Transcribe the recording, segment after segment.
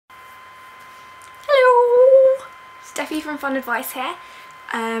Steffi from FunAdvice here.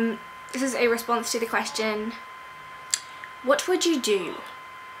 This is a response to the question, what would you do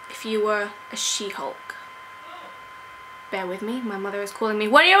if you were a She-Hulk? Bear with me, my mother is calling me.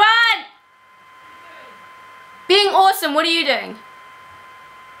 What do you want? Being awesome, what are you doing?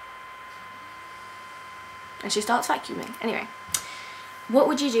 And she starts vacuuming. Anyway, what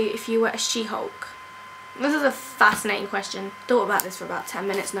would you do if you were a She-Hulk? This is a fascinating question. Thought about this for about 10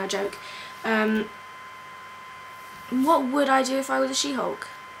 minutes, no joke. What would I do if I was a She-Hulk?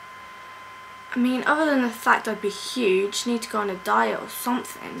 I mean, other than the fact I'd be huge, need to go on a diet or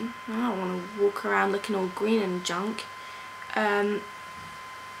something. I don't want to walk around looking all green and junk. I'd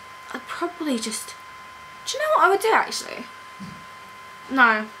probably just... Do you know what I would do actually?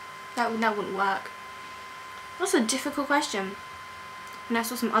 No, that wouldn't work. That's a difficult question. And I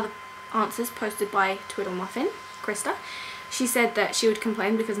saw some other answers posted by Twiddle Muffin, Krista. She said that she would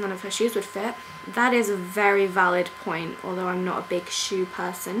complain because none of her shoes would fit. That is a very valid point, although I'm not a big shoe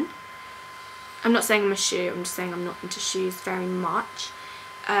person. I'm not saying I'm a shoe, I'm just saying I'm not into shoes very much.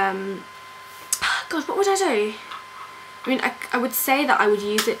 God, what would I do? I mean, I would say that I would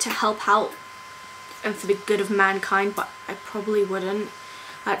use it to help out and for the good of mankind, but I probably wouldn't.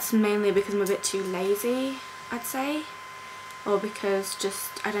 That's mainly because I'm a bit too lazy, I'd say. Or because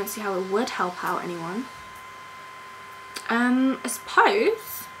just I don't see how it would help out anyone. I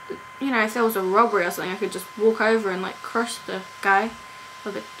suppose, you know, if there was a robbery or something, I could just walk over and like crush the guy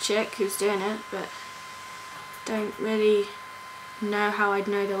or the chick who's doing it, but don't really know how I'd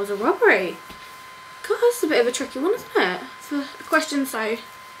know there was a robbery. God, that's a bit of a tricky one, isn't it? For a question so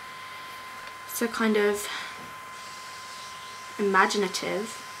kind of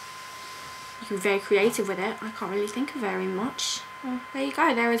imaginative. You can be very creative with it. I can't really think of very much. Well, there you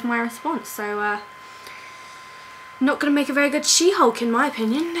go, there is my response. So, not going to make a very good She-Hulk in my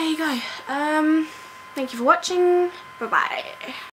opinion. There you go. Thank you for watching. Bye-bye.